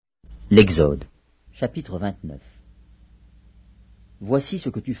L'Exode, chapitre 29. Voici ce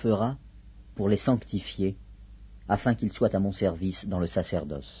que tu feras pour les sanctifier, afin qu'ils soient à mon service dans le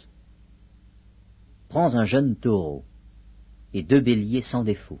sacerdoce. Prends un jeune taureau et 2 béliers sans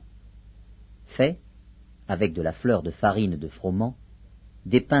défaut. Fais, avec de la fleur de farine de froment,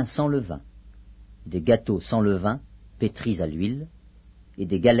 des pains sans levain, des gâteaux sans levain pétris à l'huile, et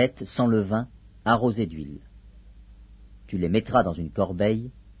des galettes sans levain arrosées d'huile. Tu les mettras dans une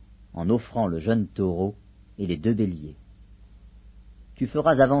corbeille, en offrant le jeune taureau et les 2 béliers. Tu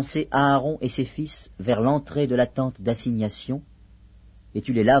feras avancer Aaron et ses fils vers l'entrée de la tente d'assignation, et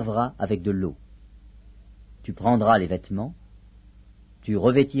tu les laveras avec de l'eau. Tu prendras les vêtements, tu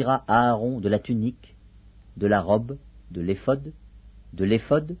revêtiras Aaron de la tunique, de la robe, de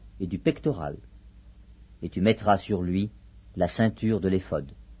l'éphod et du pectoral, et tu mettras sur lui la ceinture de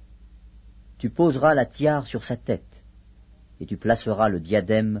l'éphod. Tu poseras la tiare sur sa tête, et tu placeras le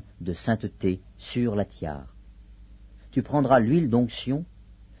diadème de sainteté sur la tiare. Tu prendras l'huile d'onction,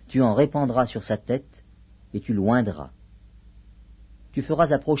 tu en répandras sur sa tête, et tu l'oindras. Tu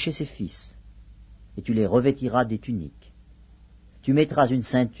feras approcher ses fils, et tu les revêtiras des tuniques. Tu mettras une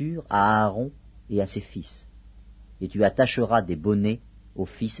ceinture à Aaron et à ses fils, et tu attacheras des bonnets aux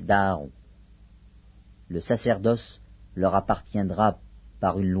fils d'Aaron. Le sacerdoce leur appartiendra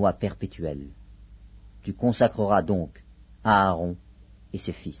par une loi perpétuelle. Tu consacreras donc Aaron et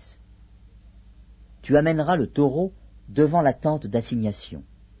ses fils. Tu amèneras le taureau devant la tente d'assignation,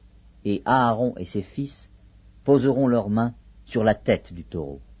 et Aaron et ses fils poseront leurs mains sur la tête du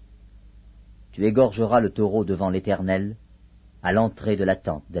taureau. Tu égorgeras le taureau devant l'Éternel, à l'entrée de la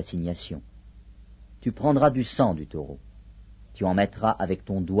tente d'assignation. Tu prendras du sang du taureau, tu en mettras avec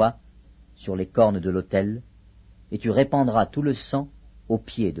ton doigt sur les cornes de l'autel, et tu répandras tout le sang au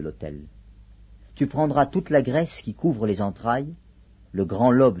pied de l'autel. Tu prendras toute la graisse qui couvre les entrailles, le grand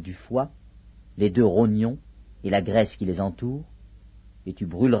lobe du foie, les 2 rognons et la graisse qui les entoure, et tu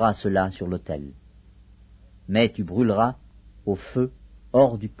brûleras cela sur l'autel. Mais tu brûleras au feu,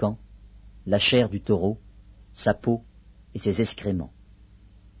 hors du camp, la chair du taureau, sa peau et ses excréments.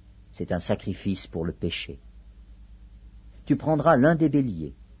 C'est un sacrifice pour le péché. Tu prendras l'un des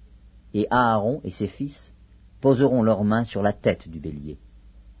béliers, et Aaron et ses fils poseront leurs mains sur la tête du bélier.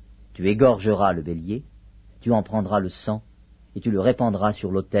 Tu égorgeras le bélier, tu en prendras le sang, et tu le répandras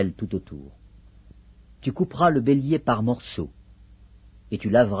sur l'autel tout autour. Tu couperas le bélier par morceaux, et tu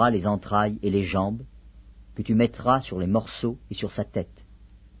laveras les entrailles et les jambes, que tu mettras sur les morceaux et sur sa tête.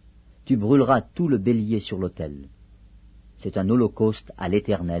 Tu brûleras tout le bélier sur l'autel. C'est un holocauste à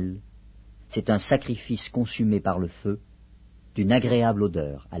l'Éternel, c'est un sacrifice consumé par le feu, d'une agréable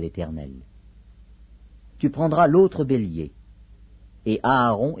odeur à l'Éternel. Tu prendras l'autre bélier, et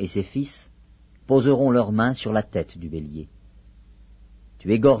Aaron et ses fils poseront leurs mains sur la tête du bélier.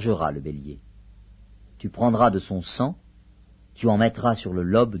 Tu égorgeras le bélier. Tu prendras de son sang, tu en mettras sur le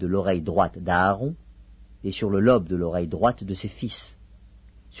lobe de l'oreille droite d'Aaron, et sur le lobe de l'oreille droite de ses fils,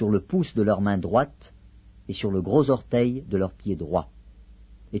 sur le pouce de leur main droite, et sur le gros orteil de leur pied droit.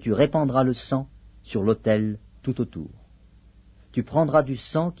 Et tu répandras le sang sur l'autel tout autour. Tu prendras du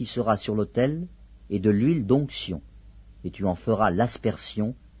sang qui sera sur l'autel, et de l'huile d'onction, et tu en feras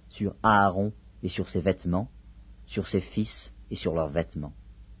l'aspersion sur Aaron et sur ses vêtements, sur ses fils et sur leurs vêtements.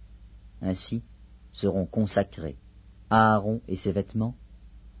 Ainsi seront consacrés Aaron et ses vêtements,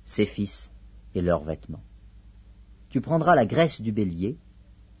 ses fils et leurs vêtements. Tu prendras la graisse du bélier,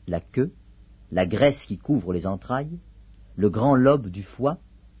 la queue, la graisse qui couvre les entrailles, le grand lobe du foie,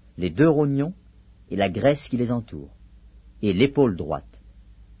 les 2 rognons et la graisse qui les entoure, et l'épaule droite,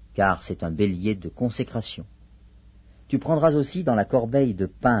 car c'est un bélier de consécration. Tu prendras aussi dans la corbeille de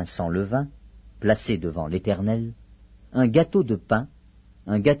pain sans levain, placée devant l'Éternel, un gâteau de pain,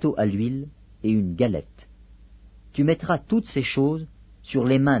 un gâteau à l'huile et une galette. Tu mettras toutes ces choses sur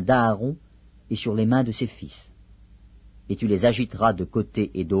les mains d'Aaron et sur les mains de ses fils, et tu les agiteras de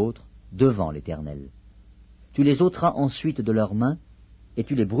côté et d'autre devant l'Éternel. Tu les ôteras ensuite de leurs mains, et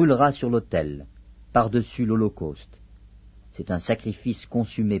tu les brûleras sur l'autel, par-dessus l'holocauste. C'est un sacrifice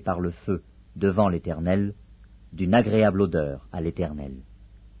consumé par le feu devant l'Éternel, d'une agréable odeur à l'Éternel.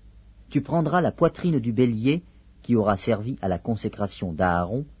 Tu prendras la poitrine du bélier qui aura servi à la consécration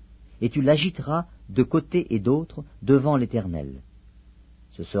d'Aaron, et tu l'agiteras de côté et d'autre devant l'Éternel.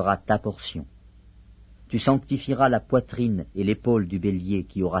 Ce sera ta portion. Tu sanctifieras la poitrine et l'épaule du bélier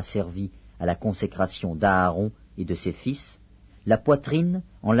qui aura servi à la consécration d'Aaron et de ses fils, la poitrine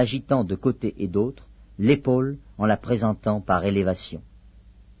en l'agitant de côté et d'autre, l'épaule en la présentant par élévation.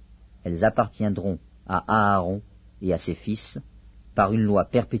 Elles appartiendront à Aaron et à ses fils, par une loi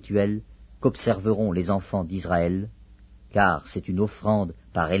perpétuelle qu'observeront les enfants d'Israël, car c'est une offrande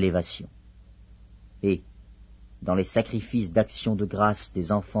par élévation. Et, dans les sacrifices d'action de grâce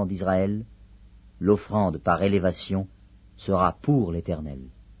des enfants d'Israël, l'offrande par élévation sera pour l'Éternel.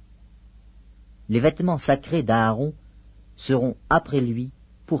 Les vêtements sacrés d'Aaron seront après lui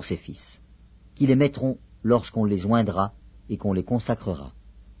pour ses fils, qui les mettront lorsqu'on les oindra et qu'on les consacrera.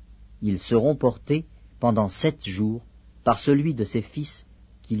 Ils seront portés pendant 7 jours par celui de ses fils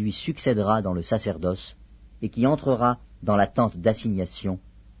qui lui succédera dans le sacerdoce et qui entrera dans la tente d'assignation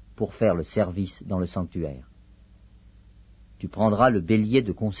pour faire le service dans le sanctuaire. Tu prendras le bélier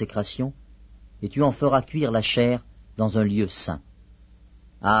de consécration et tu en feras cuire la chair dans un lieu saint.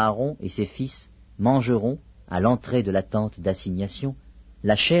 Aaron et ses fils mangeront, à l'entrée de la tente d'assignation,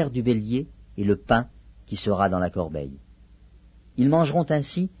 la chair du bélier et le pain qui sera dans la corbeille. Ils mangeront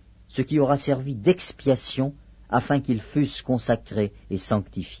ainsi ce qui aura servi d'expiation afin qu'ils fussent consacrés et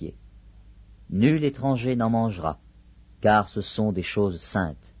sanctifiés. Nul étranger n'en mangera, car ce sont des choses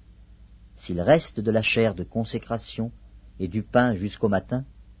saintes. S'il reste de la chair de consécration et du pain jusqu'au matin,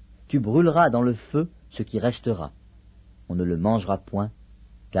 tu brûleras dans le feu ce qui restera. On ne le mangera point,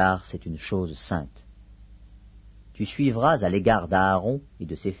 car c'est une chose sainte. Tu suivras à l'égard d'Aaron et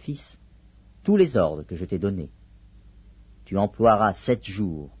de ses fils tous les ordres que je t'ai donnés. Tu emploieras 7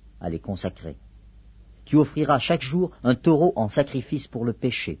 jours à les consacrer. Tu offriras chaque jour un taureau en sacrifice pour le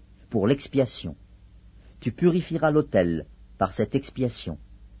péché, pour l'expiation. Tu purifieras l'autel par cette expiation,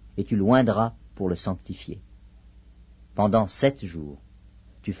 et tu l'oindras pour le sanctifier. Pendant 7 jours,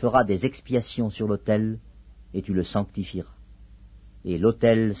 tu feras des expiations sur l'autel, et tu le sanctifieras. Et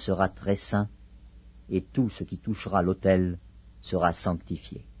l'autel sera très saint, et tout ce qui touchera l'autel sera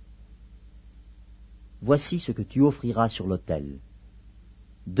sanctifié. Voici ce que tu offriras sur l'autel.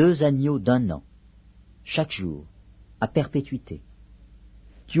 2 agneaux d'1 an, chaque jour, à perpétuité.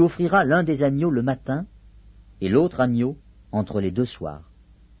 Tu offriras l'un des agneaux le matin, et l'autre agneau entre les 2 soirs.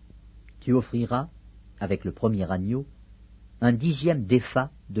 Tu offriras, avec le premier agneau, 1/10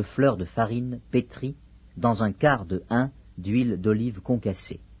 d'épha de fleurs de farine pétrie dans un quart de hin d'huile d'olive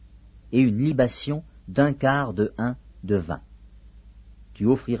concassée, et une libation d'1/4 de hin de vin. Tu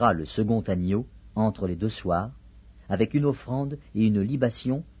offriras le second agneau entre les 2 soirs, avec une offrande et une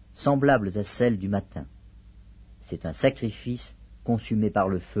libation semblables à celles du matin. C'est un sacrifice consumé par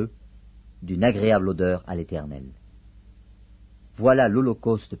le feu, d'une agréable odeur à l'Éternel. Voilà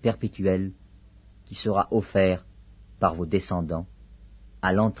l'holocauste perpétuel qui sera offert par vos descendants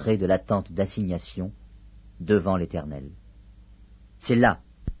à l'entrée de la tente d'assignation devant l'Éternel. C'est là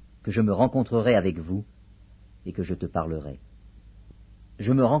que je me rencontrerai avec vous et que je te parlerai.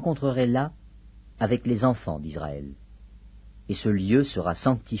 Je me rencontrerai là avec les enfants d'Israël, et ce lieu sera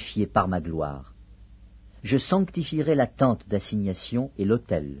sanctifié par ma gloire. Je sanctifierai la tente d'assignation et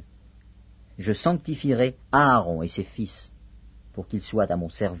l'autel. Je sanctifierai Aaron et ses fils, pour qu'ils soient à mon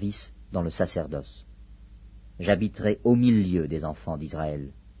service dans le sacerdoce. J'habiterai au milieu des enfants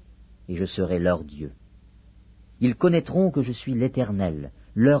d'Israël, et je serai leur Dieu. Ils connaîtront que je suis l'Éternel,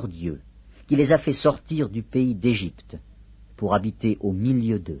 leur Dieu, qui les a fait sortir du pays d'Égypte, pour habiter au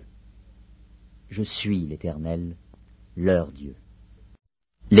milieu d'eux. Je suis l'Éternel, leur Dieu.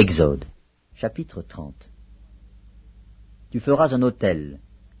 L'Exode, chapitre 30. Tu feras un autel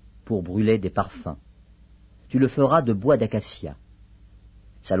pour brûler des parfums. Tu le feras de bois d'acacia.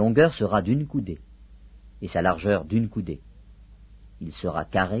 Sa longueur sera d'1 coudée, et sa largeur d'1 coudée. Il sera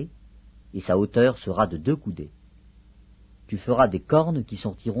carré, et sa hauteur sera de 2 coudées. Tu feras des cornes qui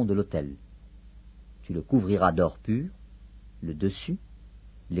sortiront de l'autel. Tu le couvriras d'or pur, le dessus,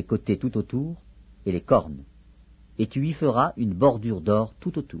 les côtés tout autour, et les cornes, et tu y feras une bordure d'or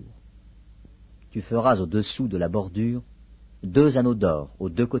tout autour. Tu feras au-dessous de la bordure 2 anneaux d'or aux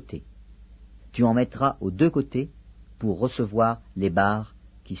 2 côtés. Tu en mettras aux 2 côtés pour recevoir les barres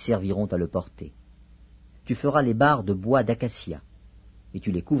qui serviront à le porter. Tu feras les barres de bois d'acacia, et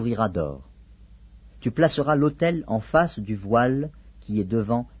tu les couvriras d'or. Tu placeras l'autel en face du voile qui est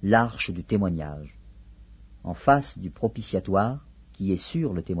devant l'arche du témoignage, en face du propitiatoire qui est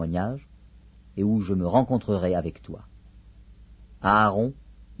sur le témoignage, et où je me rencontrerai avec toi. Aaron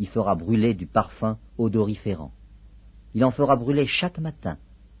y fera brûler du parfum odoriférant. Il en fera brûler chaque matin,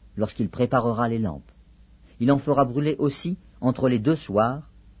 lorsqu'il préparera les lampes. Il en fera brûler aussi entre les 2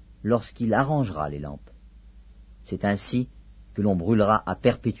 soirs, lorsqu'il arrangera les lampes. C'est ainsi que l'on brûlera à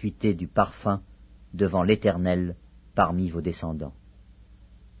perpétuité du parfum devant l'Éternel parmi vos descendants.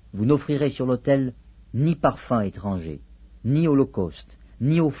 Vous n'offrirez sur l'autel ni parfum étranger, ni holocauste,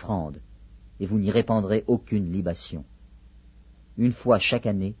 ni offrande, et vous n'y répandrez aucune libation. Une fois chaque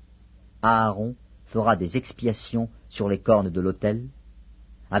année, Aaron fera des expiations sur les cornes de l'autel.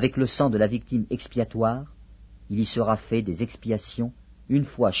 Avec le sang de la victime expiatoire, il y sera fait des expiations une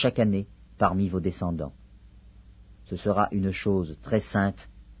fois chaque année parmi vos descendants. Ce sera une chose très sainte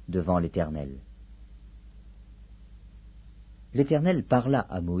devant l'Éternel. L'Éternel parla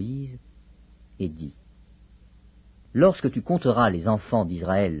à Moïse et dit, « Lorsque tu compteras les enfants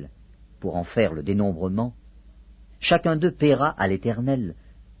d'Israël pour en faire le dénombrement, chacun d'eux paiera à l'Éternel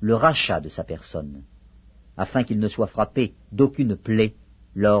le rachat de sa personne, afin qu'il ne soit frappé d'aucune plaie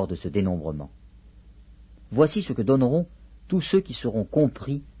lors de ce dénombrement. Voici ce que donneront tous ceux qui seront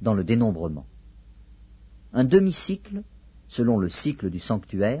compris dans le dénombrement. Un demi-cycle, selon le cycle du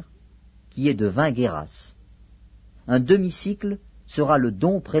sanctuaire, qui est de 20 guéras. Un demi-cycle sera le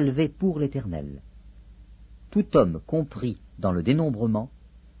don prélevé pour l'Éternel. Tout homme compris dans le dénombrement,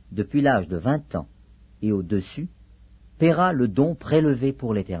 depuis l'âge de 20 ans et au-dessus, paiera le don prélevé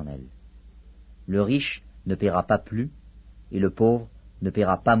pour l'Éternel. Le riche ne paiera pas plus, et le pauvre ne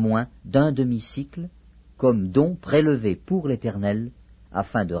paiera pas moins d'un demi-cycle, comme don prélevé pour l'Éternel,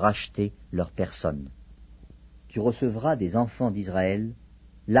 afin de racheter leur personne. Tu recevras des enfants d'Israël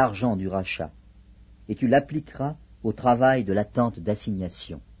l'argent du rachat, et tu l'appliqueras au travail de la tente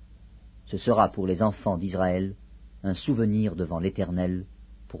d'assignation. Ce sera pour les enfants d'Israël un souvenir devant l'Éternel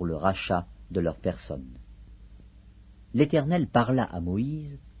pour le rachat de leur personne. L'Éternel parla à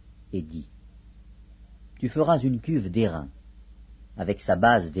Moïse et dit, « Tu feras une cuve d'airain, avec sa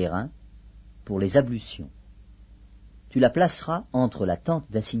base d'airain, pour les ablutions. Tu la placeras entre la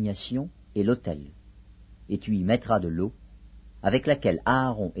tente d'assignation et l'autel, et tu y mettras de l'eau, avec laquelle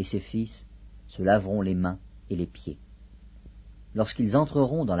Aaron et ses fils se laveront les mains et les pieds. Lorsqu'ils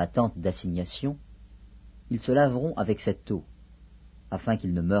entreront dans la tente d'assignation, ils se laveront avec cette eau, afin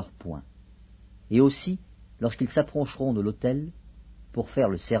qu'ils ne meurent point. Et aussi, lorsqu'ils s'approcheront de l'autel, pour faire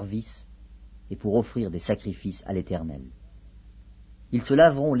le service et pour offrir des sacrifices à l'Éternel. Ils se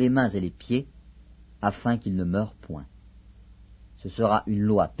laveront les mains et les pieds, afin qu'ils ne meurent point. Ce sera une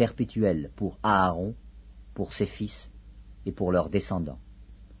loi perpétuelle pour Aaron, pour ses fils et pour leurs descendants. »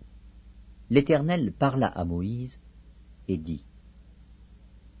 L'Éternel parla à Moïse et dit,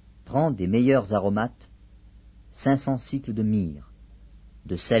 « Prends des meilleurs aromates, 500 cycles de myrrhe,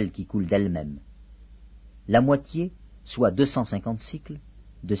 de celle qui coule d'elle-même. La moitié, soit 250 cycles,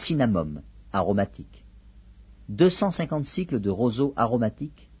 de cinnamome aromatique, 250 cycles de roseau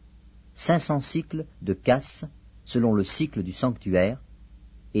aromatique, 500 cycles de casse, selon le cycle du sanctuaire,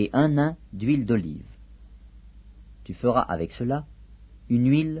 et un nain d'huile d'olive. Tu feras avec cela une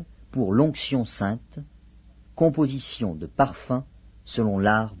huile pour l'onction sainte, composition de parfum selon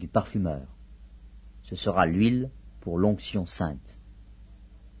l'art du parfumeur. Ce sera l'huile pour l'onction sainte.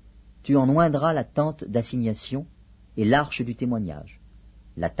 Tu en oindras la tente d'assignation et l'arche du témoignage,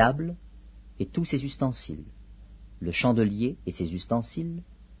 la table et tous ses ustensiles, le chandelier et ses ustensiles,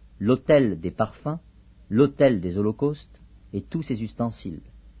 l'autel des parfums, l'autel des holocaustes et tous ses ustensiles,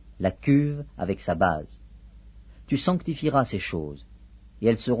 la cuve avec sa base. Tu sanctifieras ces choses, et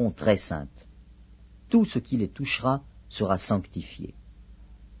elles seront très saintes. Tout ce qui les touchera sera sanctifié.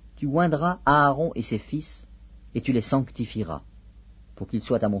 Tu oindras Aaron et ses fils, et tu les sanctifieras, pour qu'ils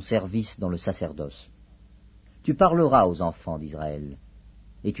soient à mon service dans le sacerdoce. Tu parleras aux enfants d'Israël,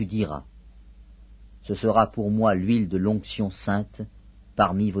 et tu diras, « Ce sera pour moi l'huile de l'onction sainte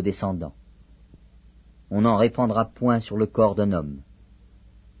parmi vos descendants. On n'en répandra point sur le corps d'un homme,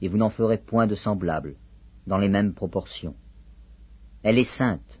 et vous n'en ferez point de semblable, dans les mêmes proportions. Elle est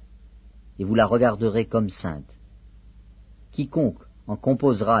sainte, et vous la regarderez comme sainte. Quiconque en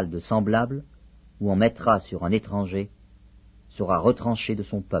composera de semblable, ou en mettra sur un étranger, sera retranché de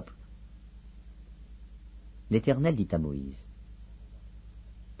son peuple. » L'Éternel dit à Moïse,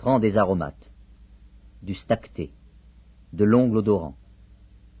 « Prends des aromates, du stacté, de l'ongle odorant,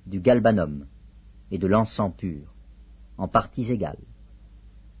 du galbanum et de l'encens pur, en parties égales.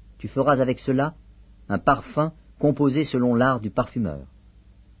 Tu feras avec cela un parfum composé selon l'art du parfumeur.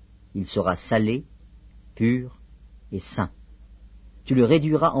 Il sera salé, pur et saint. Tu le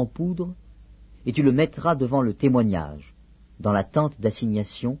réduiras en poudre et tu le mettras devant le témoignage, dans la tente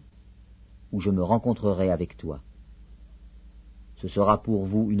d'assignation, où je me rencontrerai avec toi. Ce sera pour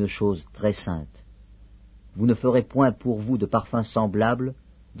vous une chose très sainte. Vous ne ferez point pour vous de parfum semblable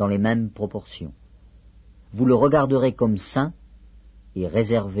dans les mêmes proportions. Vous le regarderez comme saint et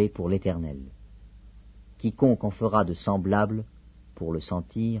réservé pour l'Éternel. Quiconque en fera de semblable, pour le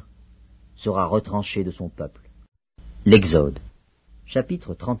sentir, sera retranché de son peuple. » L'Exode,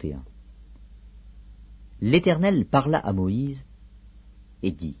 chapitre 31. L'Éternel parla à Moïse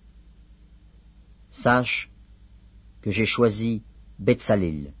et dit, « Sache que j'ai choisi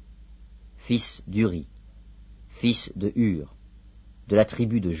Betsalel, fils d'Uri, fils de Hur, de la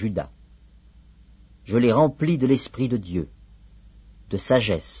tribu de Juda. Je les remplis de l'Esprit de Dieu, de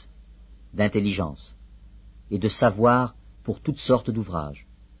sagesse, d'intelligence et de savoir pour toutes sortes d'ouvrages.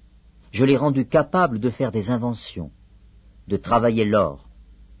 Je l'ai rendu capable de faire des inventions, de travailler l'or,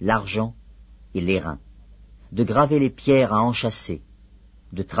 l'argent et l'airain, de graver les pierres à enchâsser,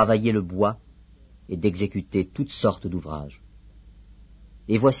 de travailler le bois et d'exécuter toutes sortes d'ouvrages.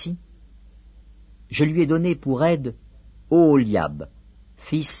 Et voici, je lui ai donné pour aide Oholiab,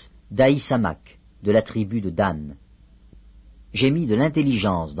 fils d'Ahisamach, de la tribu de Dan. J'ai mis de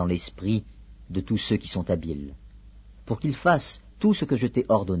l'intelligence dans l'esprit de tous ceux qui sont habiles, pour qu'ils fassent tout ce que je t'ai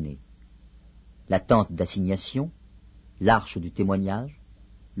ordonné. La tente d'assignation, l'arche du témoignage,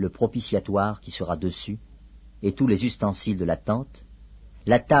 le propitiatoire qui sera dessus, et tous les ustensiles de la tente,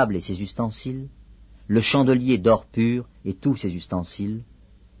 la table et ses ustensiles, le chandelier d'or pur et tous ses ustensiles,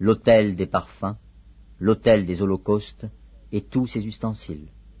 l'autel des parfums, l'autel des holocaustes et tous ses ustensiles,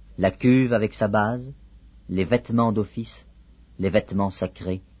 la cuve avec sa base, les vêtements d'office, les vêtements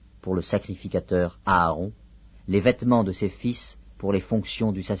sacrés pour le sacrificateur Aaron, les vêtements de ses fils pour les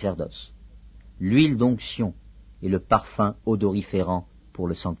fonctions du sacerdoce, l'huile d'onction et le parfum odoriférant pour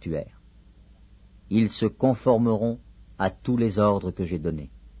le sanctuaire. Ils se conformeront à tous les ordres que j'ai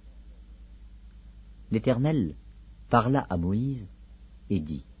donnés. L'Éternel parla à Moïse et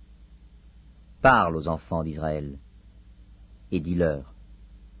dit, « Parle aux enfants d'Israël, et dis-leur,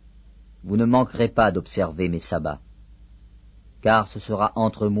 vous ne manquerez pas d'observer mes sabbats, car ce sera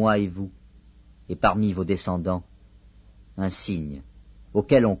entre moi et vous, et parmi vos descendants, un signe,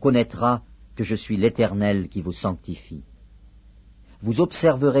 auquel on connaîtra que je suis l'Éternel qui vous sanctifie. Vous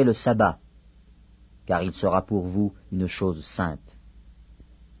observerez le sabbat, car il sera pour vous une chose sainte.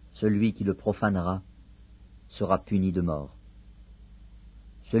 Celui qui le profanera sera puni de mort.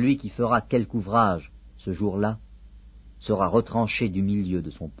 Celui qui fera quelque ouvrage ce jour-là sera retranché du milieu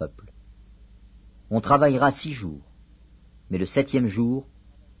de son peuple. On travaillera 6 jours, mais le 7e jour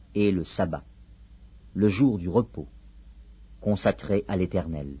est le sabbat, le jour du repos, consacré à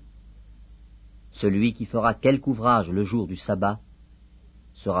l'Éternel. Celui qui fera quelque ouvrage le jour du sabbat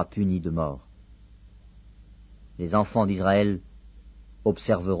sera puni de mort. Les enfants d'Israël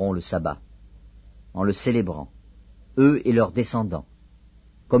observeront le sabbat, en le célébrant, eux et leurs descendants,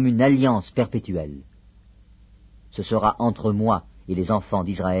 comme une alliance perpétuelle. Ce sera entre moi et les enfants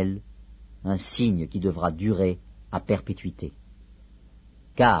d'Israël un signe qui devra durer à perpétuité.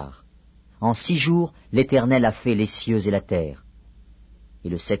 Car, en 6 jours, l'Éternel a fait les cieux et la terre, et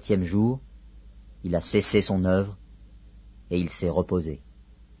le 7e jour, il a cessé son œuvre, et il s'est reposé.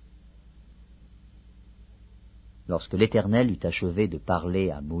 Lorsque l'Éternel eut achevé de parler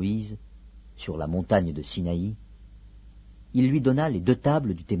à Moïse sur la montagne de Sinaï, il lui donna les 2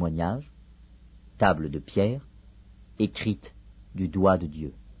 tables du témoignage, tables de pierre, écrites du doigt de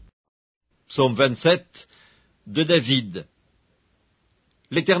Dieu. Psaume 27 de David.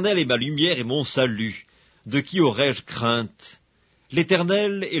 L'Éternel est ma lumière et mon salut, de qui aurais-je crainte?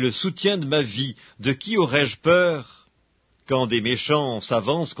 L'Éternel est le soutien de ma vie, de qui aurais-je peur? Quand des méchants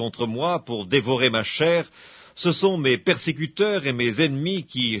s'avancent contre moi pour dévorer ma chair, ce sont mes persécuteurs et mes ennemis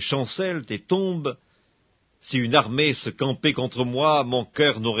qui chancellent et tombent. Si une armée se campait contre moi, mon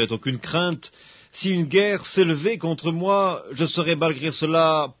cœur n'aurait aucune crainte. Si une guerre s'élevait contre moi, je serais malgré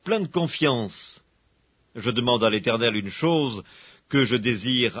cela plein de confiance. Je demande à l'Éternel une chose que je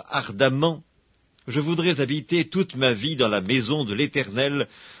désire ardemment. Je voudrais habiter toute ma vie dans la maison de l'Éternel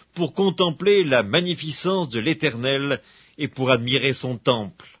pour contempler la magnificence de l'Éternel et pour admirer son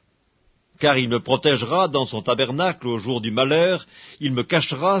temple. Car il me protégera dans son tabernacle au jour du malheur, il me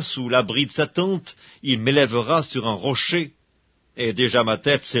cachera sous l'abri de sa tente, il m'élèvera sur un rocher. Et déjà ma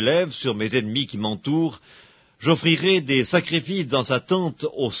tête s'élève sur mes ennemis qui m'entourent. J'offrirai des sacrifices dans sa tente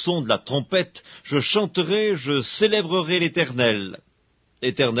au son de la trompette, je chanterai, je célébrerai l'Éternel.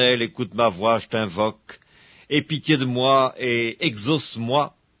 Éternel, écoute ma voix, je t'invoque. Aie pitié de moi et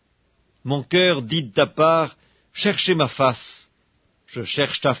exauce-moi. Mon cœur dit de ta part, cherchez ma face. Je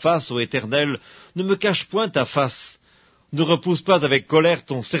cherche ta face, ô Éternel, ne me cache point ta face. Ne repousse pas avec colère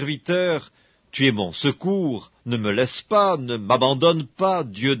ton serviteur. Tu es mon secours, ne me laisse pas, ne m'abandonne pas,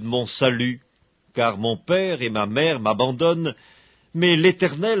 Dieu de mon salut. Car mon père et ma mère m'abandonnent, mais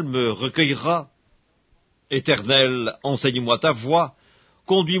l'Éternel me recueillera. Éternel, enseigne-moi ta voie.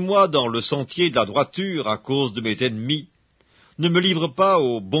 Conduis-moi dans le sentier de la droiture à cause de mes ennemis. Ne me livre pas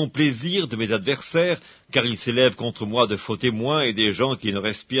au bon plaisir de mes adversaires, car ils s'élèvent contre moi de faux témoins et des gens qui ne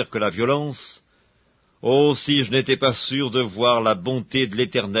respirent que la violence. Oh, si je n'étais pas sûr de voir la bonté de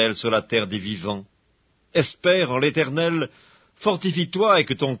l'Éternel sur la terre des vivants. Espère en l'Éternel, fortifie-toi et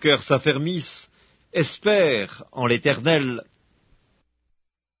que ton cœur s'affermisse. Espère en l'Éternel.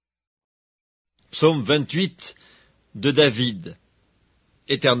 Psaume 28 de David.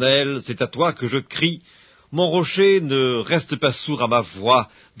 Éternel, c'est à toi que je crie. Mon rocher ne reste pas sourd à ma voix,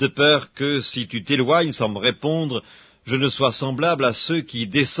 de peur que, si tu t'éloignes sans me répondre, je ne sois semblable à ceux qui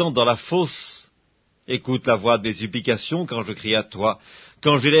descendent dans la fosse. Écoute la voix de mes supplications quand je crie à toi,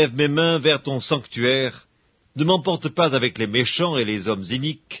 quand j'élève mes mains vers ton sanctuaire. Ne m'emporte pas avec les méchants et les hommes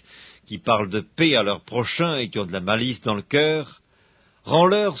iniques, qui parlent de paix à leurs prochains et qui ont de la malice dans le cœur.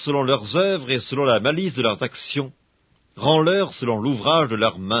 Rends-leur selon leurs œuvres et selon la malice de leurs actions. Rends-leur selon l'ouvrage de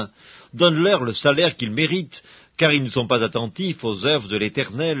leurs mains. Donne-leur le salaire qu'ils méritent, car ils ne sont pas attentifs aux œuvres de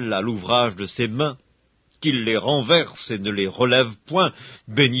l'Éternel, à l'ouvrage de ses mains. Qu'il les renverse et ne les relève point.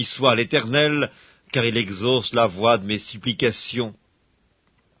 Béni soit l'Éternel, car il exauce la voix de mes supplications.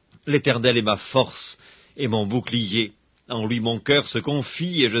 L'Éternel est ma force et mon bouclier. En lui mon cœur se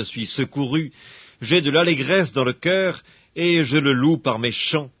confie et je suis secouru. J'ai de l'allégresse dans le cœur et je le loue par mes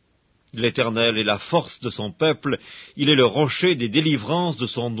chants. L'Éternel est la force de son peuple, il est le rocher des délivrances de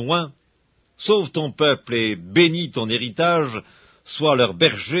son oint. Sauve ton peuple et bénis ton héritage, sois leur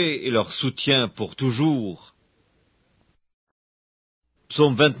berger et leur soutien pour toujours.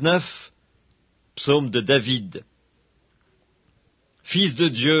 Psaume 29, psaume de David. Fils de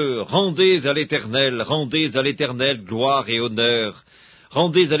Dieu, rendez à l'Éternel gloire et honneur.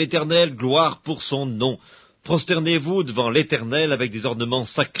 Rendez à l'Éternel gloire pour son nom. Prosternez-vous devant l'Éternel avec des ornements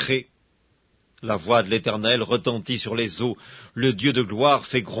sacrés. La voix de l'Éternel retentit sur les eaux. Le Dieu de gloire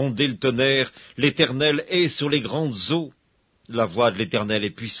fait gronder le tonnerre. L'Éternel est sur les grandes eaux. La voix de l'Éternel est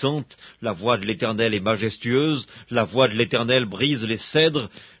puissante. La voix de l'Éternel est majestueuse. La voix de l'Éternel brise les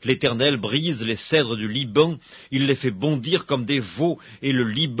cèdres. L'Éternel brise les cèdres du Liban. Il les fait bondir comme des veaux, et le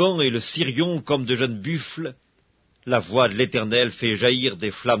Liban et le Sirion comme de jeunes buffles. La voix de l'Éternel fait jaillir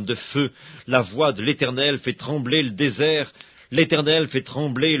des flammes de feu. La voix de l'Éternel fait trembler le désert. L'Éternel fait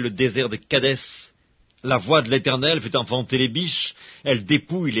trembler le désert de Kadès. La voix de l'Éternel fait enfanter les biches. Elle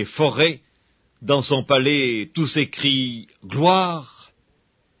dépouille les forêts. Dans son palais, tous s'écrient « Gloire !»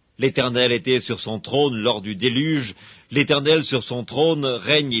 L'Éternel était sur son trône lors du déluge. L'Éternel sur son trône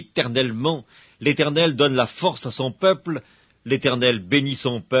règne éternellement. L'Éternel donne la force à son peuple. L'Éternel bénit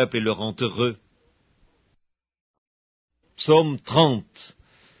son peuple et le rend heureux. Psaume 30.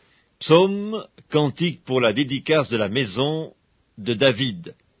 Psaume, cantique pour la dédicace de la maison de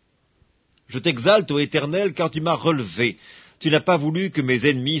David. Je t'exalte, ô Éternel, car tu m'as relevé. Tu n'as pas voulu que mes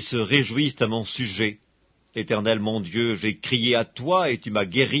ennemis se réjouissent à mon sujet. Éternel mon Dieu, j'ai crié à toi et tu m'as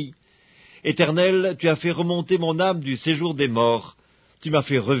guéri. Éternel, tu as fait remonter mon âme du séjour des morts. Tu m'as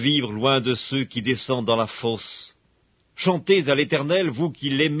fait revivre loin de ceux qui descendent dans la fosse. Chantez à l'Éternel, vous qui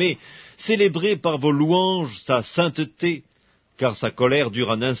l'aimez, célébrez par vos louanges sa sainteté, car sa colère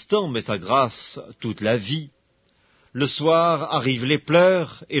dure un instant, mais sa grâce toute la vie. Le soir arrivent les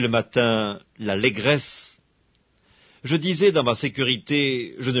pleurs, et le matin l'allégresse. Je disais dans ma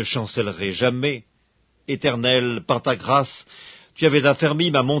sécurité, je ne chancellerai jamais. Éternel, par ta grâce, tu avais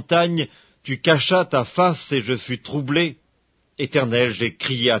affermi ma montagne, tu cachas ta face et je fus troublé. Éternel, j'ai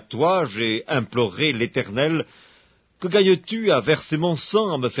crié à toi, j'ai imploré l'Éternel. Que gagnes-tu à verser mon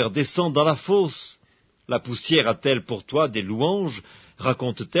sang, à me faire descendre dans la fosse? La poussière a-t-elle pour toi des louanges?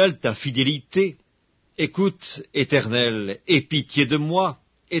 Raconte-t-elle ta fidélité? Écoute, Éternel, aie pitié de moi.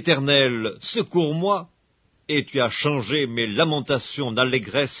 Éternel, secours-moi. Et tu as changé mes lamentations en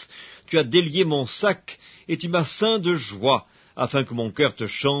allégresse. Tu as délié mon sac, et tu m'as ceint de joie, afin que mon cœur te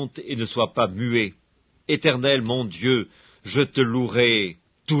chante et ne soit pas muet. Éternel mon Dieu, je te louerai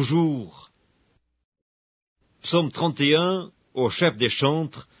toujours. Psaume 31, au chef des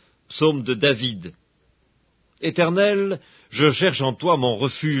chantres, psaume de David. Éternel, je cherche en toi mon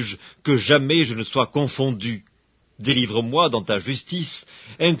refuge, que jamais je ne sois confondu. Délivre-moi dans ta justice,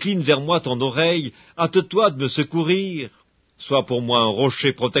 incline vers moi ton oreille, hâte-toi de me secourir. Sois pour moi un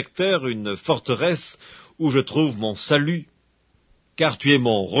rocher protecteur, une forteresse, où je trouve mon salut. Car tu es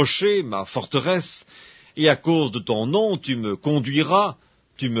mon rocher, ma forteresse, et à cause de ton nom tu me conduiras,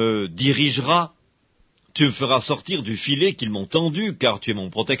 tu me dirigeras. Tu me feras sortir du filet qu'ils m'ont tendu, car tu es mon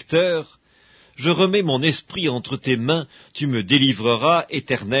protecteur. Je remets mon esprit entre tes mains, tu me délivreras,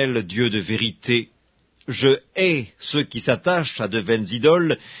 Éternel Dieu de vérité. Je hais ceux qui s'attachent à de vaines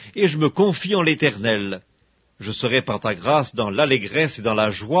idoles, et je me confie en l'Éternel. Je serai par ta grâce dans l'allégresse et dans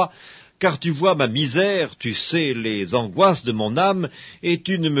la joie, car tu vois ma misère, tu sais les angoisses de mon âme, et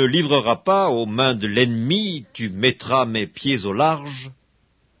tu ne me livreras pas aux mains de l'ennemi, tu mettras mes pieds au large.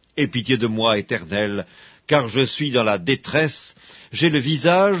 Aie pitié de moi, Éternel, car je suis dans la détresse, j'ai le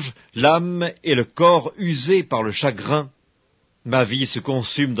visage, l'âme et le corps usés par le chagrin. Ma vie se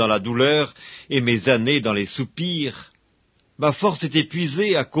consume dans la douleur, et mes années dans les soupirs. Ma force est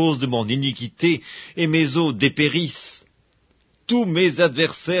épuisée à cause de mon iniquité, et mes os dépérissent. Tous mes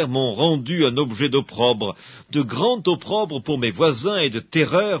adversaires m'ont rendu un objet d'opprobre, de grand opprobre pour mes voisins et de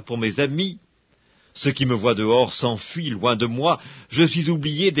terreur pour mes amis. Ceux qui me voient dehors s'enfuient loin de moi, je suis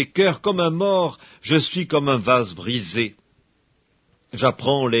oublié des cœurs comme un mort, je suis comme un vase brisé.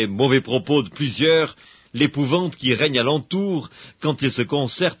 J'apprends les mauvais propos de plusieurs, l'épouvante qui règne alentour, quand ils se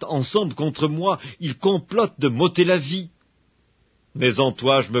concertent ensemble contre moi, ils complotent de m'ôter la vie. Mais en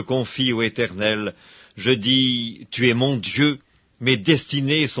toi je me confie, ô Éternel, je dis, tu es mon Dieu, mes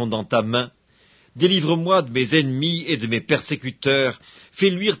destinées sont dans ta main. Délivre-moi de mes ennemis et de mes persécuteurs, fais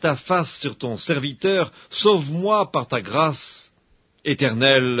luire ta face sur ton serviteur, sauve-moi par ta grâce.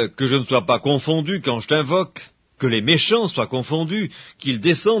 Éternel, que je ne sois pas confondu quand je t'invoque, que les méchants soient confondus, qu'ils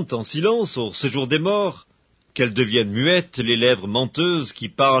descendent en silence au séjour des morts, qu'elles deviennent muettes les lèvres menteuses qui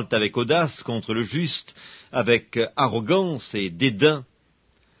parlent avec audace contre le juste, avec arrogance et dédain.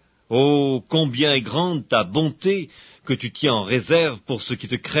 Oh, combien est grande ta bonté, que tu tiens en réserve pour ceux qui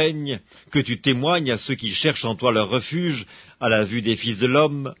te craignent, que tu témoignes à ceux qui cherchent en toi leur refuge, à la vue des fils de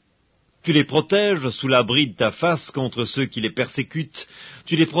l'homme. Tu les protèges sous l'abri de ta face contre ceux qui les persécutent,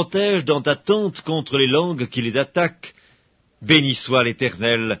 tu les protèges dans ta tente contre les langues qui les attaquent. Béni soit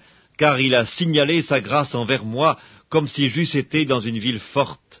l'Éternel, car il a signalé sa grâce envers moi, comme si j'eusse été dans une ville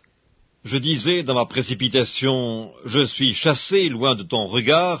forte. Je disais dans ma précipitation, je suis chassé loin de ton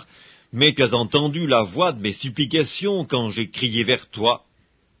regard, mais tu as entendu la voix de mes supplications quand j'ai crié vers toi.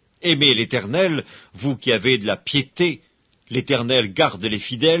 Aimez l'Éternel, vous qui avez de la piété, l'Éternel garde les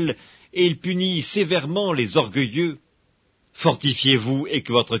fidèles, et il punit sévèrement les orgueilleux. Fortifiez-vous et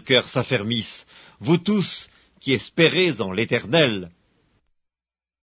que votre cœur s'affermisse, vous tous qui espérez en l'Éternel.